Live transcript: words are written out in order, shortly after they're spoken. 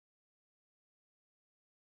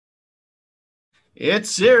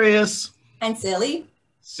It's serious. And silly.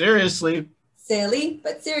 Seriously. Silly,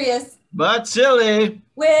 but serious. But silly.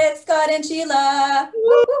 With Scott and Sheila.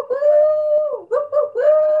 Woo, woo, woo. Woo, woo,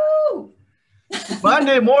 woo.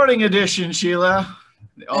 Monday morning edition, Sheila.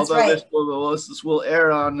 That's Although right. this will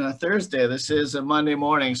air on Thursday, this is a Monday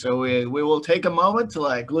morning, so we will take a moment to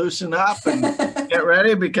loosen up and get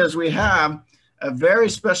ready because we have a very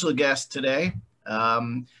special guest today.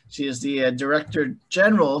 She is the Director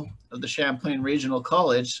General of the Champlain Regional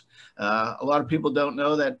College. A lot of people don't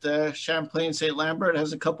know that Champlain Saint-Lambert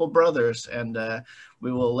has a couple brothers, and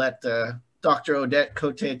we will let Dr. Odette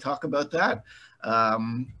Côte talk about that.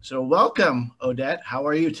 So welcome, Odette. How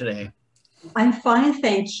are you today? I'm fine,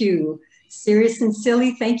 thank you. Serious and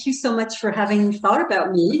silly, thank you so much for having thought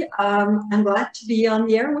about me. I'm glad to be on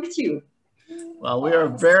the air with you. Well, we are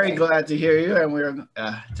very glad to hear you, and we are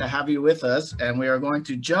to have you with us. And we are going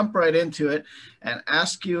to jump right into it and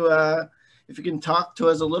ask you if you can talk to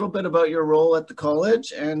us a little bit about your role at the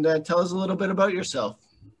college and tell us a little bit about yourself.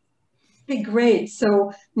 Okay, great.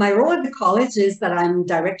 So my role at the college is that I'm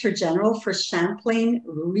Director General for Champlain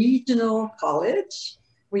Regional College.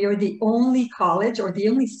 We are the only college or the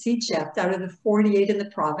only CGEP out of the 48 in the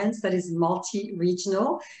province that is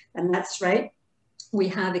multi-regional. And that's right. We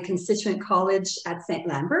have a constituent college at St.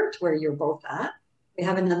 Lambert, where you're both at. We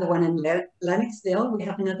have another one in Lennoxville. We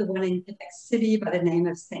have another one in Quebec City by the name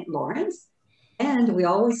of St.Lawrence. And we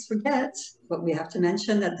always forget, but we have to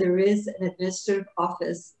mention that there is an administrative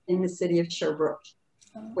office in the city of Sherbrooke,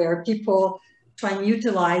 where people try and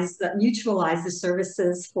mutualize the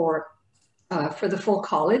services for the full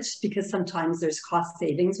college, because sometimes there's cost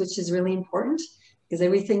savings, which is really important, because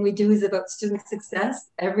everything we do is about student success.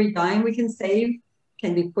 Every dime we can save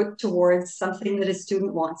can be put towards something that a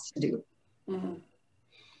student wants to do. Mm-hmm.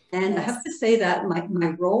 And I have to say that my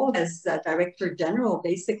role as Director General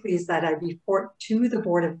basically is that I report to the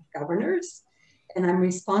Board of Governors, and I'm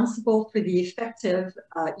responsible for the effective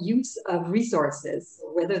use of resources,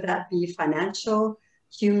 whether that be financial,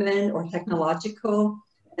 human, or technological.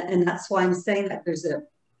 And that's why I'm saying that there's a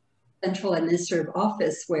central administrative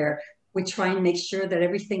office where we try and make sure that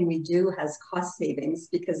everything we do has cost savings,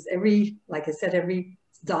 because like I said, every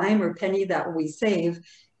dime or penny that we save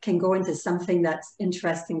can go into something that's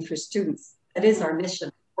interesting for students. That is our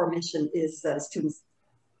mission. Our mission is students.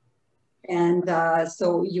 And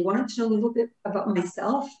so you wanted to know a little bit about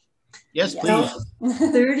myself? Yes, please.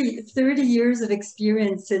 30 years of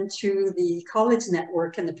experience into the college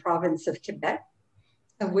network in the province of Quebec,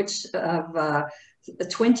 of which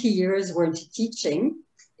 20 years were into teaching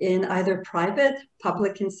in either private,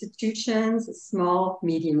 public institutions, small,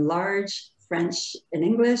 medium, large, French and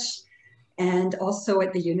English, and also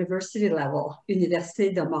at the university level,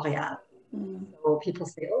 Université de Montréal. So people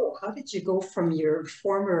say, oh, how did you go from your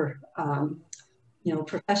former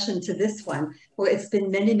profession to this one? Well, it's been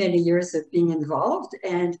many, many years of being involved.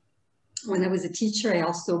 And when I was a teacher, I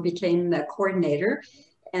also became a coordinator.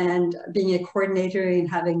 And being a coordinator and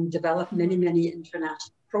having developed many, many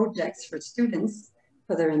international projects for students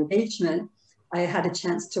for their engagement, I had a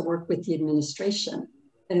chance to work with the administration.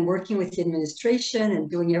 And working with the administration and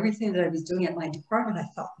doing everything that I was doing at my department, I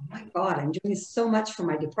thought, oh my God, I'm doing so much for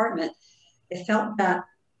my department. I felt that,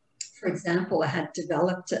 for example, I had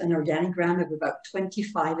developed an organigram of about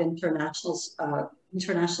 25 international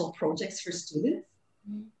projects for students.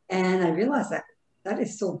 And I realized that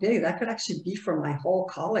is so big. That could actually be for my whole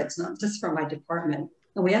college, not just for my department.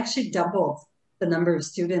 And we actually doubled the number of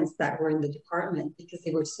students that were in the department because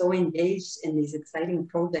they were so engaged in these exciting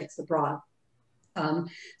projects abroad.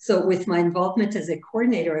 So with my involvement as a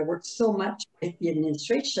coordinator, I worked so much with the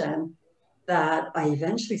administration that I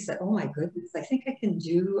eventually said, oh my goodness, I think I can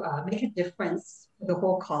make a difference for the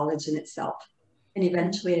whole college in itself. And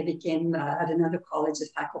eventually I became at another college a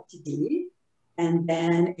faculty dean, and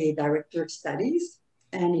then a director of studies,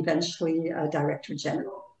 and eventually a director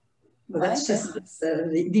general. So that's just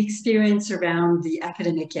the experience around the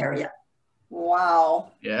academic area.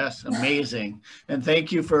 Wow. Yes, amazing. And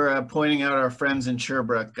thank you for pointing out our friends in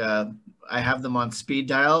Sherbrooke. I have them on speed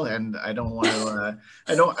dial, and I don't want to,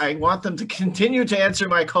 I want them to continue to answer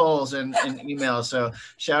my calls and emails. So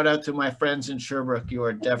shout out to my friends in Sherbrooke. You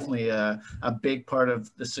are definitely a big part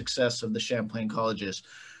of the success of the Champlain colleges.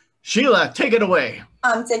 Sheila, take it away.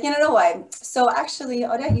 I'm taking it away. So actually,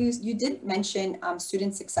 Odette, you did mention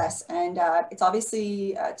student success, and it's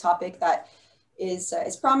obviously a topic that is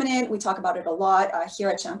prominent. We talk about it a lot here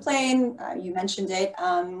at Champlain. You mentioned it,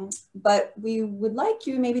 but we would like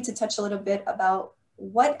you maybe to touch a little bit about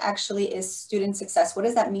what actually is student success. What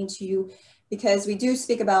does that mean to you? because we do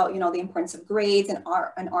speak about, you know, the importance of grades and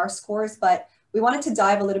our scores, but we wanted to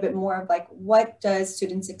dive a little bit more of like, what does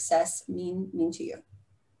student success mean to you?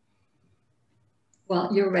 Well,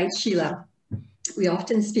 you're right, Sheila. We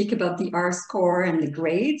often speak about the R score and the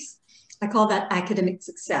grades. I call that academic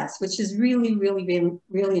success, which is really, really, really,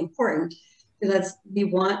 really important, because we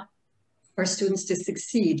want our students to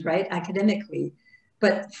succeed, right, academically.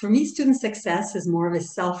 But for me, student success is more of a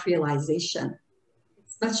self-realization.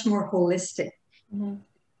 It's much more holistic. Mm-hmm.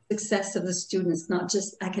 Success of the students, not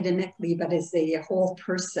just academically, but as a whole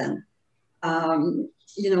person.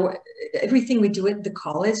 You know, everything we do at the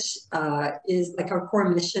college is like, our core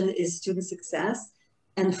mission is student success.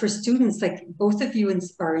 And for students, like both of you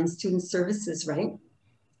are in student services, right?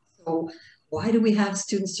 So why do we have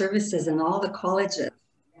student services in all the colleges?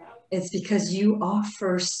 It's because you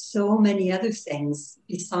offer so many other things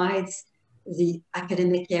besides the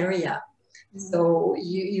academic area. So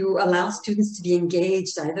you allow students to be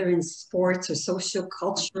engaged either in sports or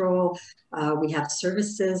socio-cultural. We have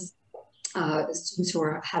services, students who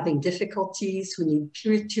are having difficulties, who need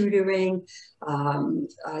peer tutoring,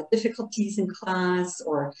 difficulties in class,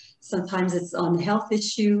 or sometimes it's on a health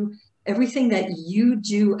issue. Everything that you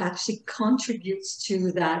do actually contributes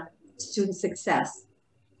to that student success.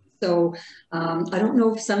 So I don't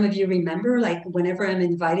know if some of you remember, like whenever I'm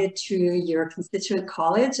invited to your constituent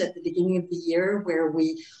college at the beginning of the year, where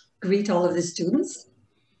we greet all of the students,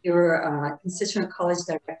 your constituent college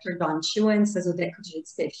director, Don Chua, says, Odette, could you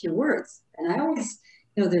say a few words? And I always,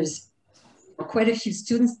 you know, there's quite a few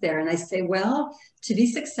students there. And I say, well, to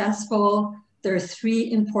be successful, there are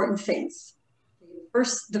three important things.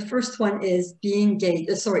 The first one is being engaged.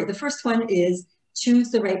 The first one is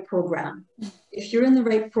choose the right program. If you're in the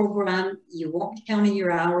right program, you won't be counting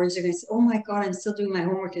your hours. You're going to say, oh my God, I'm still doing my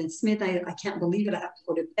homework and it's midnight. I can't believe it. I have to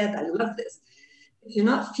go to bed. I love this. If you're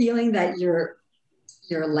not feeling that you're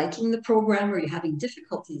liking the program or you're having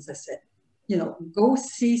difficulties, I said, you know, go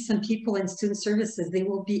see some people in student services. They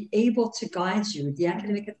will be able to guide you. The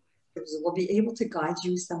academic advisors will be able to guide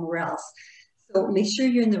you somewhere else. So make sure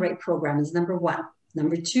you're in the right program is number one.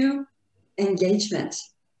 Number two, engagement.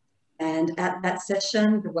 And at that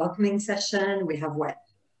session, the welcoming session, we have what,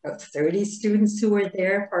 about 30 students who are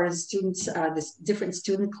there, part of students, the different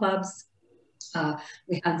student clubs.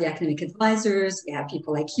 We have the academic advisors, we have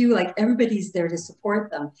people like you, like everybody's there to support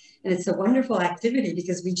them. And it's a wonderful activity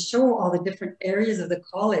because we show all the different areas of the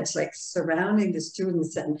college, like surrounding the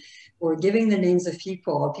students, and we're giving the names of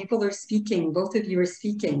people. People are speaking, both of you are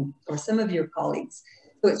speaking, or some of your colleagues.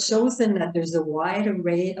 So it shows them that there's a wide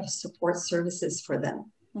array of support services for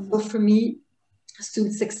them. Mm-hmm. So for me,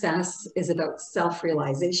 student success is about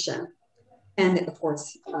self-realization. And of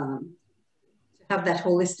course, have that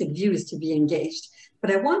holistic view is to be engaged.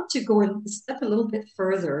 But I want to go a step a little bit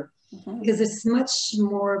further, mm-hmm. because it's much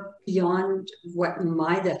more beyond what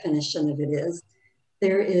my definition of it is.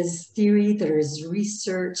 There is theory, there is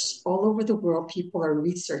research all over the world. People are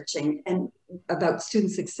researching and about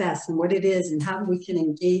student success and what it is and how we can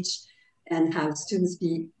engage and have students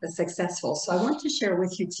be successful. So I want to share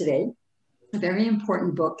with you today a very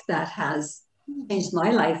important book that has changed my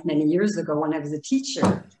life many years ago when I was a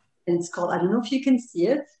teacher. And it's called, I don't know if you can see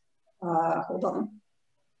it. Hold on.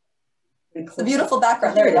 It's a beautiful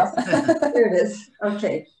background. There you go. There it is.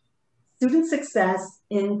 Okay. Student Success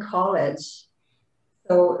in College.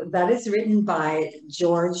 So that is written by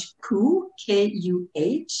George Kuh,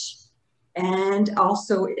 K-U-H. And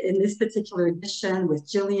also in this particular edition with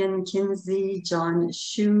Jillian Kinsey, John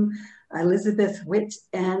Shu, Elizabeth Witt,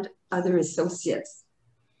 and other associates.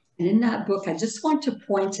 And in that book, I just want to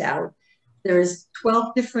point out there's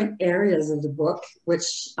 12 different areas of the book,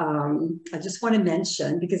 which I just want to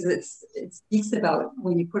mention because it speaks about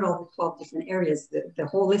when you put all the 12 different areas, the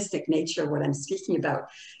holistic nature of what I'm speaking about.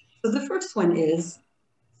 So the first one is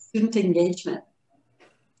student engagement.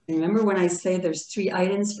 And remember when I say there's 3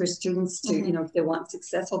 items for students to, mm-hmm. you know, if they want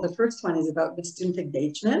successful, the first one is about the student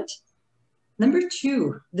engagement. Number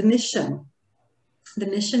 2, the mission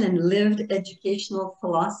and lived educational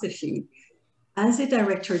philosophy. As a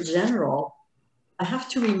Director General, I have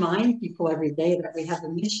to remind people every day that we have a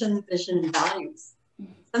mission, vision, and values.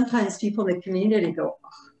 Sometimes people in the community go,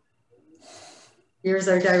 oh, here's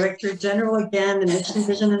our Director General again, the mission,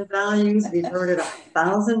 vision, and values. We've heard it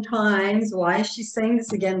 1,000 times. Why is she saying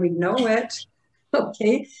this again? We know it.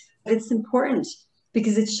 Okay, but it's important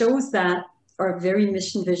because it shows that our very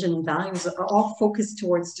mission, vision, and values are all focused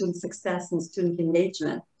towards student success and student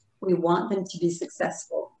engagement. We want them to be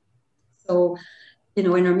successful. So, you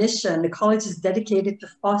know, in our mission, the college is dedicated to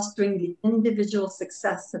fostering the individual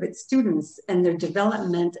success of its students and their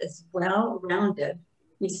development as well-rounded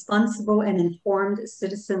responsible and informed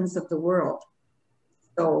citizens of the world.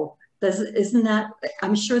 So isn't that,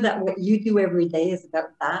 I'm sure that what you do every day is about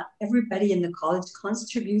that. Everybody in the college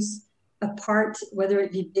contributes a part, whether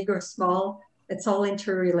it be big or small. It's all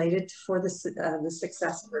interrelated for the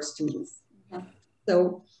success of our students. Mm-hmm.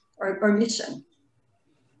 So our mission.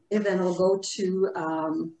 And then I'll go to,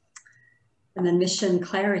 and then mission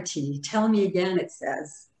clarity. Tell me again, it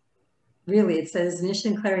says. Really, it says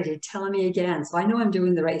mission clarity, tell me again. So I know I'm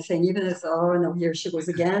doing the right thing, even as, oh no, here she goes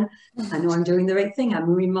again. I know I'm doing the right thing. I'm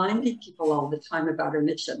reminding people all the time about our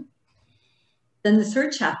mission. Then the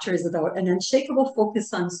third chapter is about an unshakable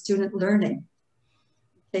focus on student learning.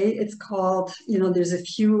 Okay, it's called, you know, there's a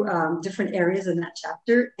few different areas in that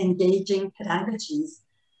chapter, engaging pedagogies.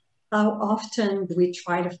 How often do we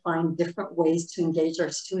try to find different ways to engage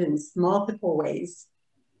our students, multiple ways,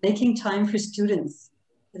 making time for students?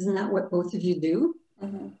 Isn't that what both of you do?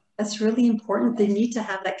 Mm-hmm. That's really important. They need to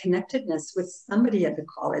have that connectedness with somebody at the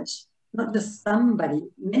college, not just somebody,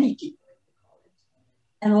 many people at the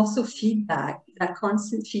college. And also feedback, that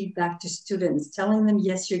constant feedback to students, telling them,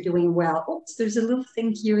 yes, you're doing well. Oops, there's a little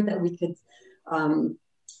thing here that we could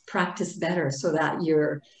practice better so that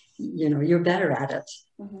you're better at it.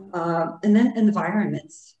 Mm-hmm. And then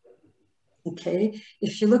environments. Okay,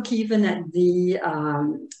 if you look even at the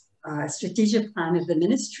strategic plan of the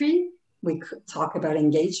ministry, we could talk about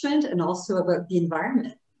engagement and also about the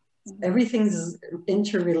environment. Mm-hmm. Everything's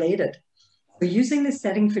interrelated. We're using the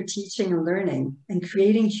setting for teaching and learning and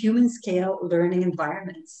creating human scale learning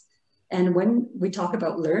environments. And when we talk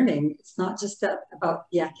about learning, it's not just about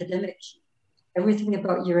the academic. Everything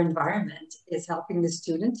about your environment is helping the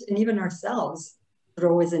student and even ourselves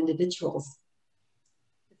grow as individuals.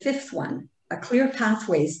 The fifth one, a clear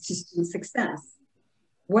pathways to student success.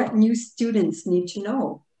 What new students need to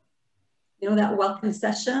know? You know, that welcome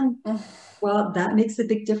session? Well, that makes a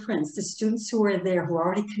big difference. The students who are there, who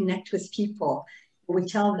already connect with people, we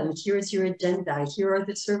tell them, here's your agenda, here are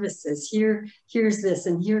the services, here's this,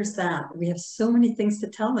 and here's that. We have so many things to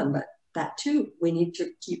tell them, but that too, we need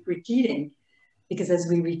to keep repeating. Because as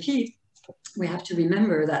we repeat, we have to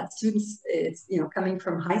remember that students, it's, you know, coming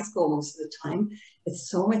from high school most of the time, it's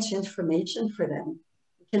so much information for them.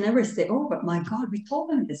 We can never say, oh, but my God, we told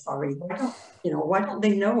them this already. Why don't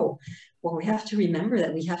they know? Well, we have to remember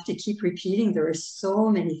that we have to keep repeating. There are so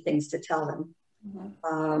many things to tell them.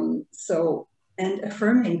 Mm-hmm. And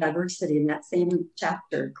affirming diversity in that same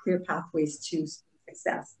chapter, clear pathways to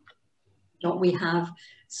success. Don't we have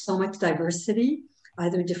so much diversity?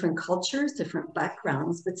 Either different cultures, different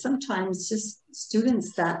backgrounds, but sometimes just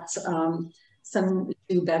students that some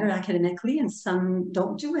do better academically and some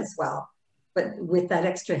don't do as well. But with that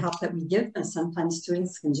extra help that we give them, sometimes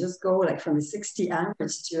students can just go like from a 60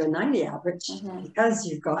 average to a 90 average Mm-hmm. because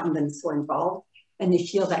you've gotten them so involved and they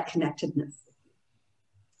feel that connectedness.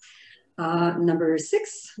 Number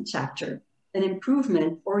 6 chapter, an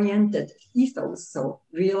improvement-oriented ethos, so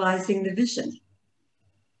realizing the vision.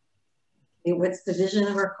 What's the vision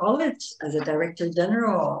of our college? As a director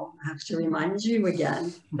general, I have to remind you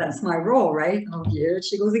again, that's my role, right? Oh, here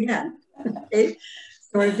she goes again. Okay.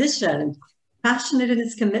 So our vision, passionate in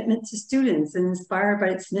its commitment to students and inspired by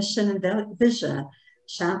its mission and vision,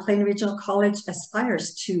 Champlain Regional College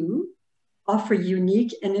aspires to offer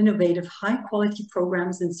unique and innovative high-quality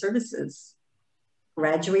programs and services,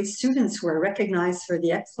 graduate students who are recognized for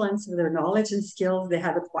the excellence of their knowledge and skills they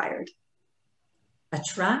have acquired,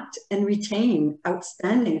 attract and retain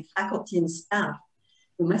outstanding faculty and staff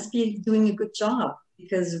who must be doing a good job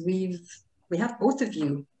because we have both of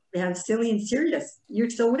you. We have Silly and Sirius. You're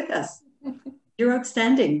still with us. You're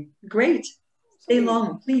outstanding. Great. Stay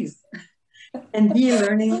long, please. And be a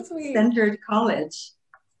learning-centered college.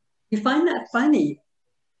 You find that funny.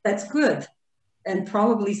 That's good. And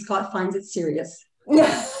probably Scott finds it serious.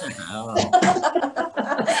 Oh.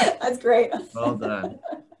 That's great. Well done.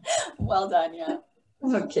 Well done, yeah.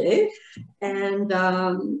 Okay, and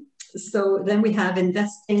so then we have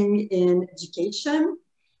investing in education,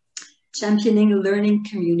 championing learning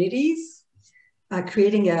communities,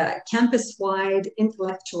 creating a campus-wide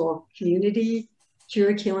intellectual community,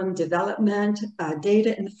 curriculum development,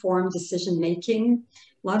 data-informed decision-making.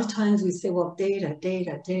 A lot of times we say, well, data,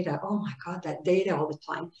 oh my God, that data all the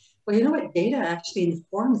time. Well, you know what? Data actually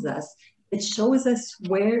informs us. It shows us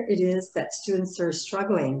where it is that students are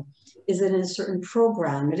struggling. Is it in a certain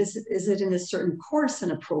program? Is it in a certain course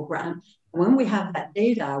in a program? When we have that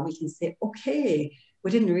data, we can say, okay,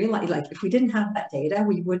 we didn't realize, like if we didn't have that data,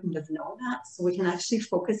 we wouldn't have known that. So we can actually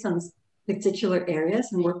focus on particular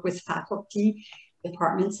areas and work with faculty,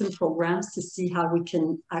 departments and programs to see how we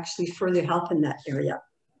can actually further help in that area.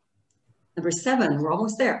 Number 7, we're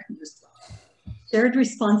almost there. Shared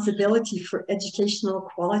responsibility for educational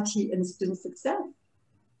quality and student success.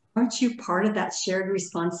 Aren't you part of that shared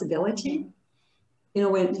responsibility? You know,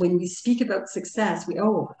 when we speak about success,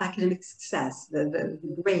 academic success, the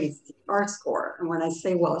grades, the R score. And when I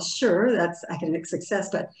say, well, sure, that's academic success,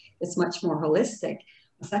 but it's much more holistic.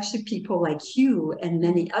 It's actually people like you and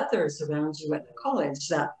many others around you at the college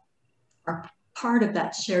that are part of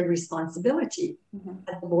that shared responsibility.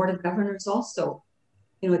 At the Board of Governors also.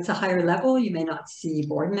 You know, it's a higher level. You may not see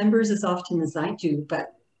board members as often as I do,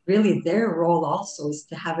 but really their role also is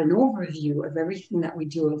to have an overview of everything that we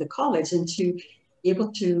do at the college and to be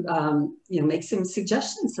able to, make some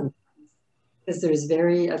suggestions sometimes, because there's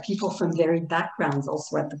people from varied backgrounds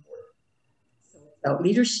also at the board. So about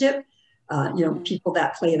leadership, people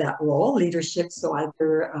that play that role, leadership, so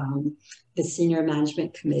either the senior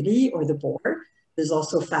management committee or the board. There's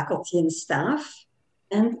also faculty and staff,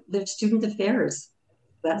 and there's student affairs.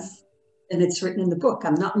 And it's written in the book.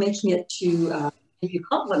 I'm not making it to give you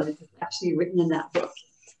compliments. It's actually written in that book.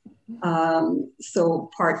 So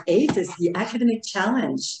part 8 is the academic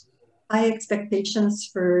challenge. High expectations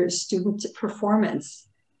for student performance.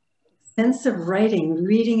 Extensive writing,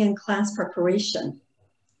 reading, and class preparation.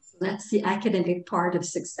 So that's the academic part of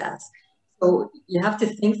success. So you have to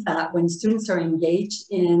think that when students are engaged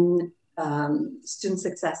in student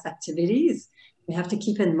success activities, we have to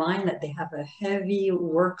keep in mind that they have a heavy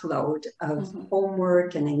workload of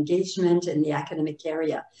homework and engagement in the academic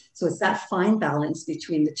area. So it's that fine balance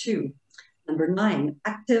between the two. Number 9,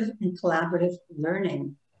 active and collaborative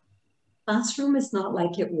learning. Classroom is not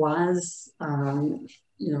like it was,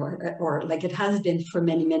 or like it has been for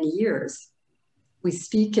many, many years. We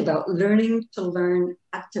speak about learning to learn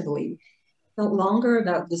actively. No longer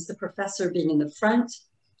about just the professor being in the front,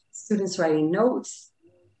 students writing notes,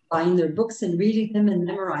 buying their books and reading them and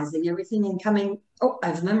memorizing everything and coming,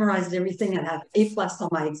 I've memorized everything and have A+ on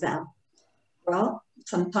my exam. Well,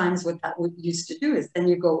 sometimes what that used to do is then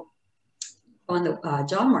you go on the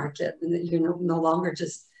job market and you're no longer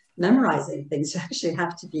just memorizing things. You actually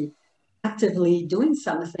have to be actively doing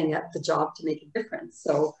something at the job to make a difference.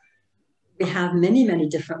 So we have many, many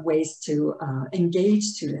different ways to engage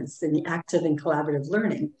students in the active and collaborative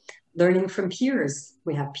learning. Learning from peers.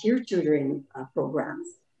 We have peer tutoring programs.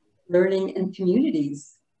 Learning in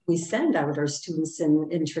communities. We send out our students in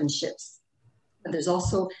internships. But there's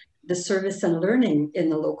also the service and learning in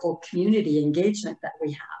the local community engagement that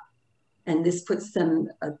we have. And this puts them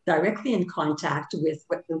directly in contact with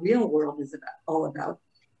what the real world is all about.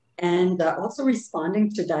 And also responding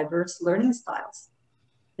to diverse learning styles.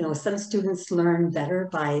 You know, some students learn better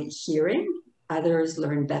by hearing, others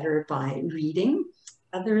learn better by reading,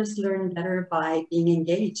 others learn better by being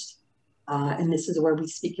engaged. And this is where we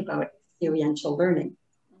speak about experiential learning.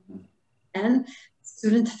 And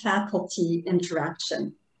student-faculty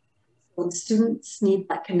interaction. So students need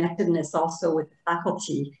that connectedness also with the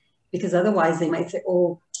faculty, because otherwise they might say,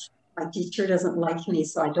 my teacher doesn't like me,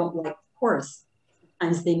 so I don't like the course.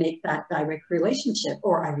 Sometimes they make that direct relationship,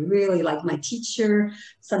 or I really like my teacher.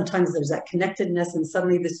 Sometimes there's that connectedness and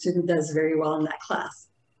suddenly the student does very well in that class.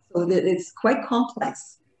 So it's quite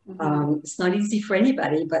complex. It's not easy for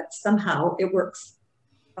anybody, but somehow it works.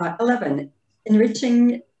 11,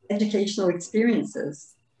 enriching educational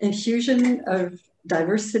experiences, infusion of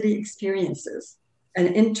diversity experiences, and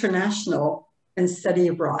international and study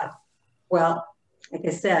abroad. Well, like I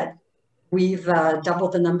said, we've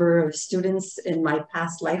doubled the number of students in my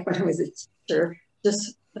past life when I was a teacher.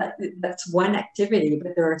 Just that's one activity,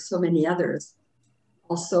 but there are so many others.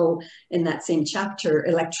 Also in that same chapter,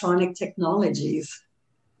 electronic technologies.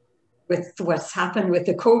 With what's happened with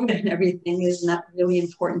the COVID and everything is not really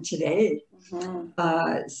important today.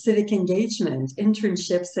 Civic engagement,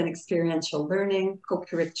 internships and experiential learning,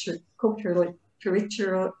 co-curricular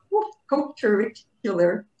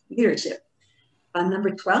leadership. Number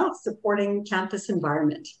 12, supporting campus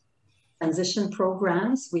environment. Transition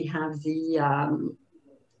programs, we have the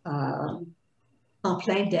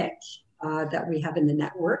Champlain deck that we have in the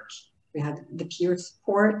network. We have the peer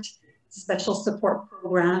support, special support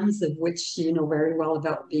programs, of which you know very well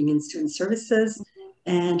about being in student services,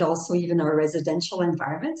 and also even our residential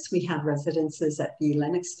environments. We have residences at the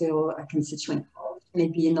Lennoxville constituent college,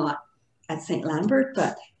 maybe not at St.Lambert,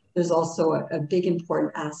 but there's also a big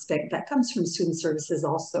important aspect that comes from student services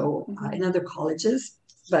also in other colleges.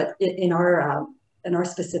 But in our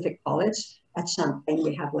specific college at Champlain,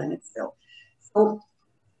 we have Lennoxville. So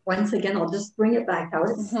once again, I'll just bring it back out.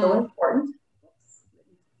 It's so important.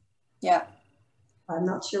 Yeah. I'm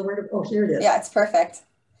not sure where to, here it is. Yeah, it's perfect.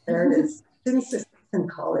 There it is. Student success in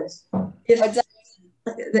college.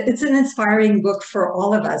 it's an inspiring book for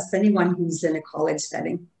all of us, anyone who's in a college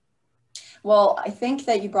setting. Well, I think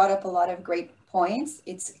that you brought up a lot of great points.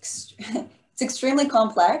 It's extremely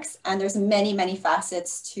complex, and there's many, many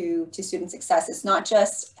facets to student success. It's not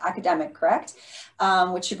just academic, correct?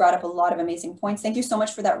 Which you brought up a lot of amazing points. Thank you so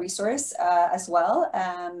much for that resource as well.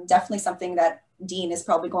 Definitely something that Dean is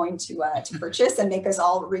probably going to purchase and make us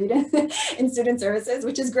all read in student services,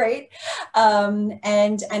 which is great.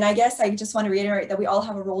 And I guess I just want to reiterate that we all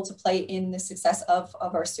have a role to play in the success of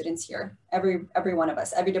our students here. Every one of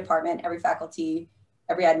us, every department, every faculty,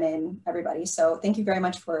 every admin, everybody. So thank you very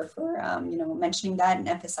much for you know, mentioning that and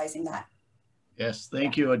emphasizing that. Yes,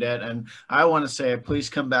 thank you, Odette. And I want to say, please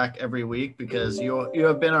come back every week because you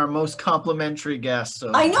have been our most complimentary guest.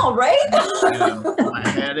 So I know, right? you know, my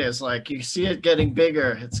head is like, you see it getting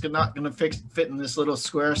bigger. It's not going to fit in this little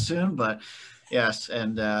square soon, but yes.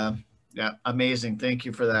 And yeah, amazing. Thank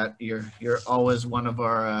you for that. You're always one of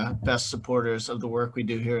our best supporters of the work we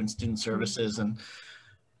do here in student services. And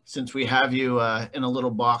since we have you in a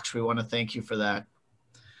little box, we want to thank you for that.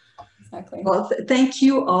 Exactly. Well, thank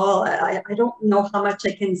you all. I don't know how much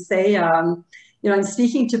I can say. You know, I'm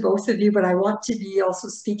speaking to both of you, but I want to be also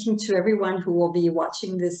speaking to everyone who will be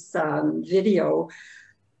watching this video,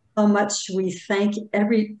 how much we thank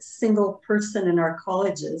every single person in our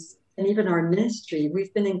colleges and even our ministry.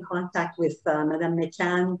 We've been in contact with Madame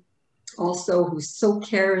McCann also, who so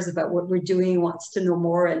cares about what we're doing, wants to know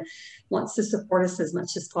more and wants to support us as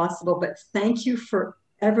much as possible. But thank you for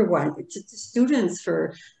everyone, to students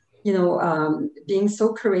for, you know, being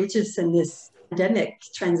so courageous in this pandemic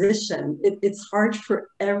transition. It's hard for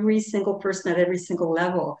every single person at every single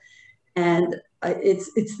level. And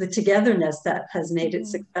it's the togetherness that has made it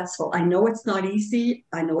successful. I know it's not easy.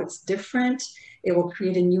 I know it's different. It will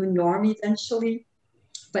create a new norm eventually.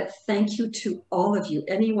 But thank you to all of you.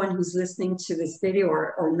 Anyone who's listening to this video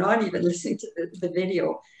or not even listening to the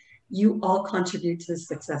video, you all contribute to the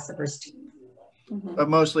success of our students. But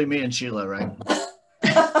mostly me and Sheila, right?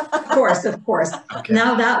 Of course. Okay.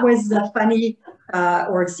 Now that was the funny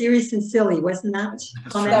or serious and silly, wasn't that?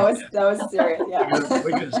 That was serious.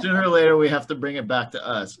 Yeah. Sooner or later, we have to bring it back to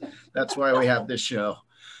us. That's why we have this show.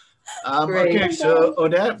 Okay, so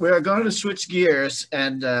Odette, we are going to switch gears,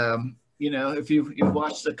 and you know, if you've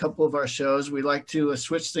watched a couple of our shows, we like to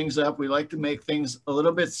switch things up. We like to make things a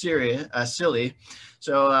little bit silly.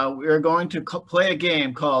 So we are going to play a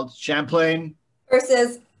game called Champlain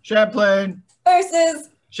versus Champlain versus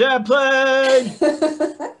Champlain.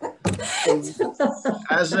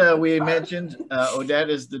 As we mentioned,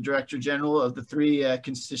 Odette is the Director General of the 3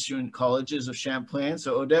 constituent colleges of Champlain.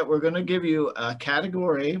 So Odette, we're going to give you a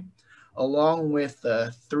category along with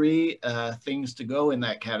 3 things to go in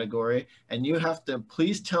that category. And you have to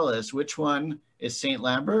please tell us which one is St.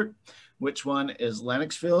 Lambert, which one is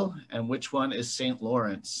Lennoxville, and which one is St.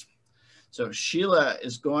 Lawrence. So Sheila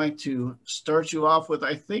is going to start you off with,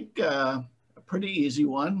 I think, a pretty easy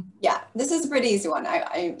one. Yeah, this is a pretty easy one.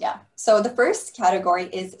 Yeah. So the first category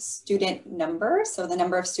is student number. So the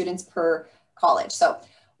number of students per college. So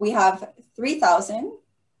we have 3,000,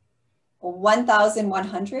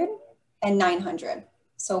 1,100, and 900.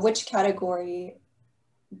 So which category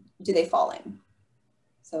do they fall in?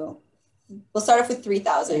 So we'll start off with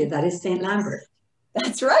 3,000. That is St. Lambert.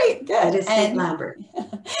 That's right. Good. That is St. Lambert.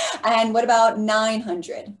 And what about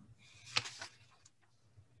 900?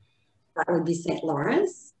 That would be St.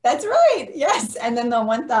 Lawrence. That's right. Yes. And then the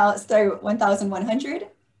 1,100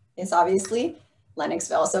 is obviously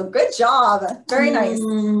Lennoxville. So good job. Very nice.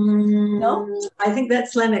 No? I think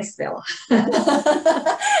that's Lennoxville.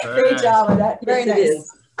 Great job with that. Very nice. It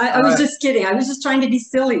is. I was just kidding. I was just trying to be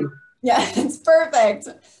silly. Yeah, it's perfect.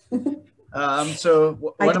 So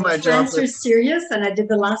one of my jobs is serious, and I did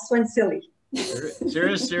the last one silly.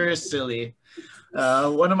 Serious, silly.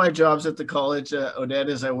 One of my jobs at the college, Odette,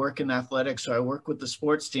 is I work in athletics, so I work with the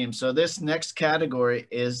sports team. So this next category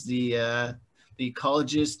is the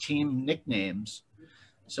college's team nicknames.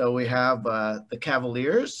 So we have the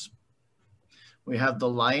Cavaliers, we have the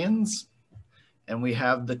Lions, and we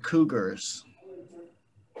have the Cougars.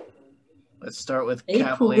 Let's start with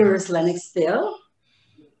Cougars, Lennoxville.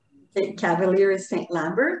 The Cavaliers, St.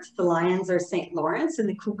 Lambert. The Lions are St. Lawrence, and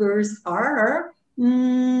the Cougars are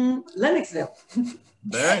Lennoxville.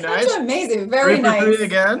 Very nice. That's amazing. Very nice. 3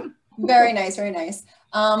 again. Very nice. Very nice.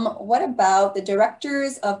 What about the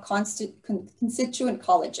directors of constituent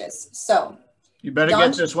colleges? So you better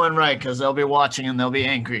get this one right, because they'll be watching and they'll be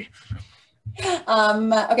angry.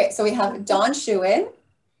 Okay, so we have Don Schuin,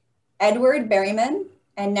 Edward Berryman,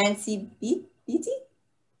 and Nancy Beatty.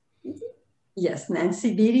 Yes,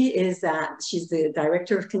 Nancy Beatty is she's the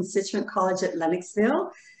Director of Constituent College at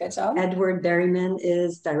Lennoxville. Good job. Edward Berryman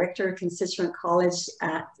is Director of Constituent College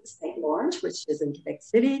at St.Lawrence, which is in Quebec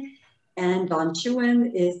City. And Don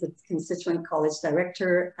Chewin is the Constituent College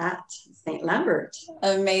Director at St. Lambert.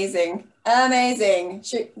 Amazing. Amazing.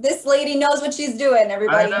 This lady knows what she's doing,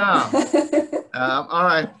 everybody. I know. All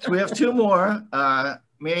right, so we have two more.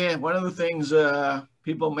 One of the things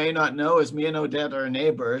people may not know is me and Odette are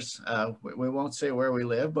neighbors. We won't say where we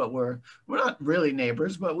live, but we're not really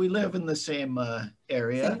neighbors, but we live in the same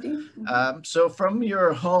area. So from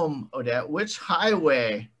your home, Odette, which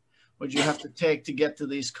highway would you have to take to get to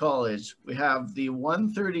these college? We have the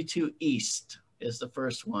 132 East is the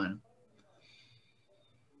first one.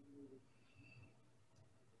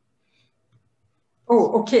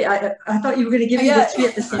 Oh, okay. I thought you were going to give me the three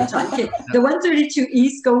at the same time. Okay. The 132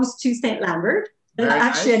 East goes to St. Lambert.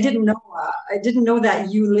 Actually, nice. I didn't know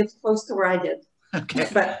that you lived close to where I did. Okay.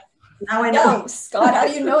 But now I know. No, Scott, how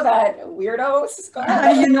do you know that? Weirdo, Scott.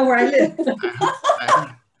 How do you know where I live?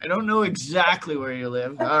 I don't know exactly where you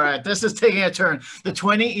live. All right, this is taking a turn. The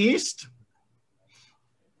 20 East?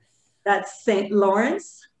 That's St.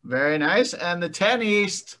 Lawrence. Very nice. And the 10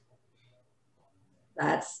 East?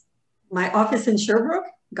 That's my office in Sherbrooke.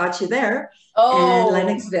 Got you there. Oh. And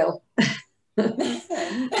Lennoxville.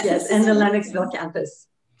 Yes, and the Lennoxville campus.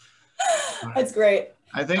 That's great.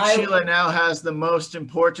 I think Sheila now has the most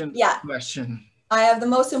important question. I have the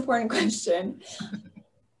most important question.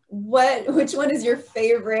 Which one is your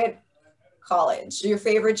favorite college? Your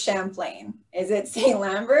favorite Champlain? Is it St.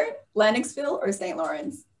 Lambert, Lennoxville, or St.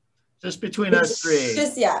 Lawrence? Just between us three.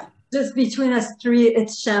 Just between us three,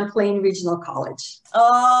 it's Champlain Regional College.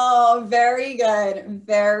 Oh, very good.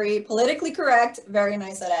 Very politically correct. Very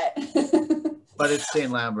nice, Odette. But it's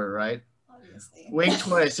St. Lambert, right? Obviously. Wink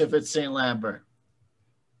twice if it's St. Lambert.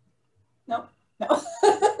 No.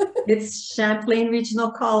 It's Champlain Regional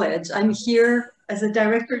College. I'm here as a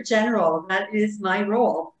Director General. That is my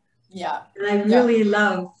role. Yeah. And I really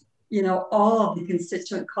love, all of the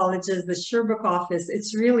constituent colleges, the Sherbrooke office.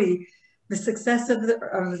 It's really the success of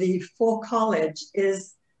the full college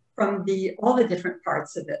is from all the different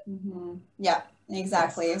parts of it. Mm-hmm. Yeah,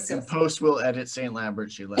 exactly. In post, we'll edit St.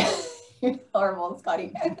 Lambert, Sheila. You're horrible,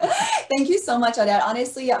 Scotty. Thank you so much, Odette.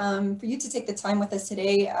 Honestly, for you to take the time with us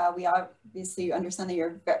today, we obviously understand that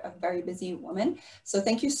you're a very busy woman. So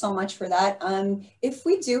thank you so much for that. If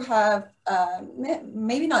we do have,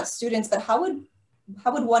 maybe not students, but how would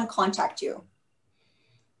one contact you?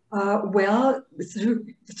 Well,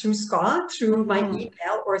 through Scott, through my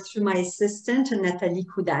email, or through my assistant, Nathalie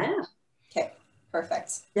Couder. Okay,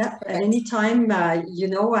 perfect. Yeah, perfect. At any time, I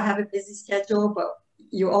have a busy schedule, but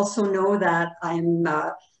you also know that I'm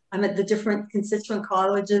at the different constituent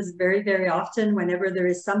colleges very, very often whenever there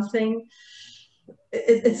is something.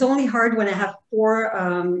 It's only hard when I have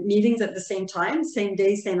 4 meetings at the same time, same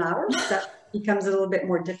day, same hour. That becomes a little bit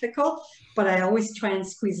more difficult, but I always try and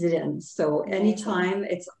squeeze it in. So anytime,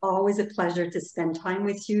 it's always a pleasure to spend time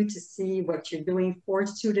with you, to see what you're doing for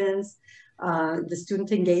students, the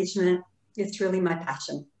student engagement. It's really my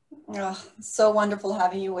passion. Oh, so wonderful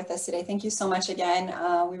having you with us today. Thank you so much again.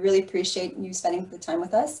 We really appreciate you spending the time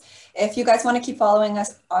with us. If you guys want to keep following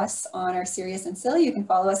us on our Serious and Silly, you can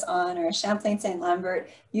follow us on our Champlain Saint-Lambert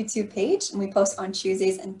YouTube page, and we post on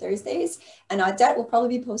Tuesdays and Thursdays. And Odette will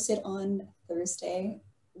probably be posted on Thursday,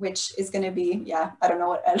 which is going to be, I don't know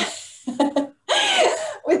what,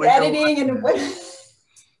 with editing and what.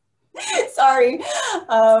 Sorry.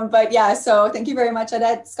 But yeah, so thank you very much,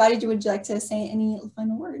 Odette. Scotty, would you like to say any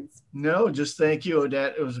final words? No, just thank you,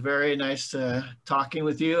 Odette. It was very nice talking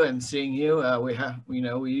with you and seeing you.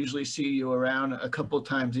 We usually see you around a couple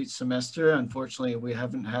times each semester. Unfortunately, we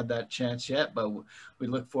haven't had that chance yet, but we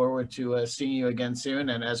look forward to seeing you again soon.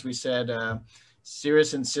 And as we said,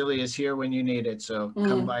 Serious and Silly is here when you need it. So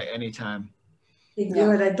come by anytime.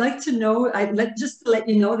 Good. I'd like to know, just to let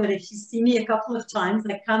you know that if you see me a couple of times,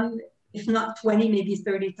 I come, if not 20, maybe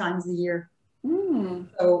 30 times a year.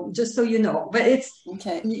 So just so you know, but it's,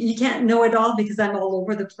 you can't know it all because I'm all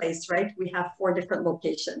over the place, right? We have 4 different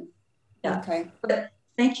locations. Yeah. Okay. But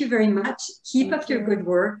thank you very much. Keep up your good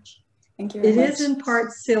work. Thank you very much. It is in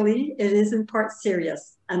part silly. It is in part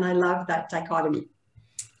serious. And I love that dichotomy.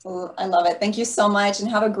 Well, I love it. Thank you so much and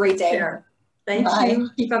have a great day. Thank you.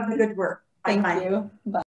 Keep up the good work. Thank you. Bye.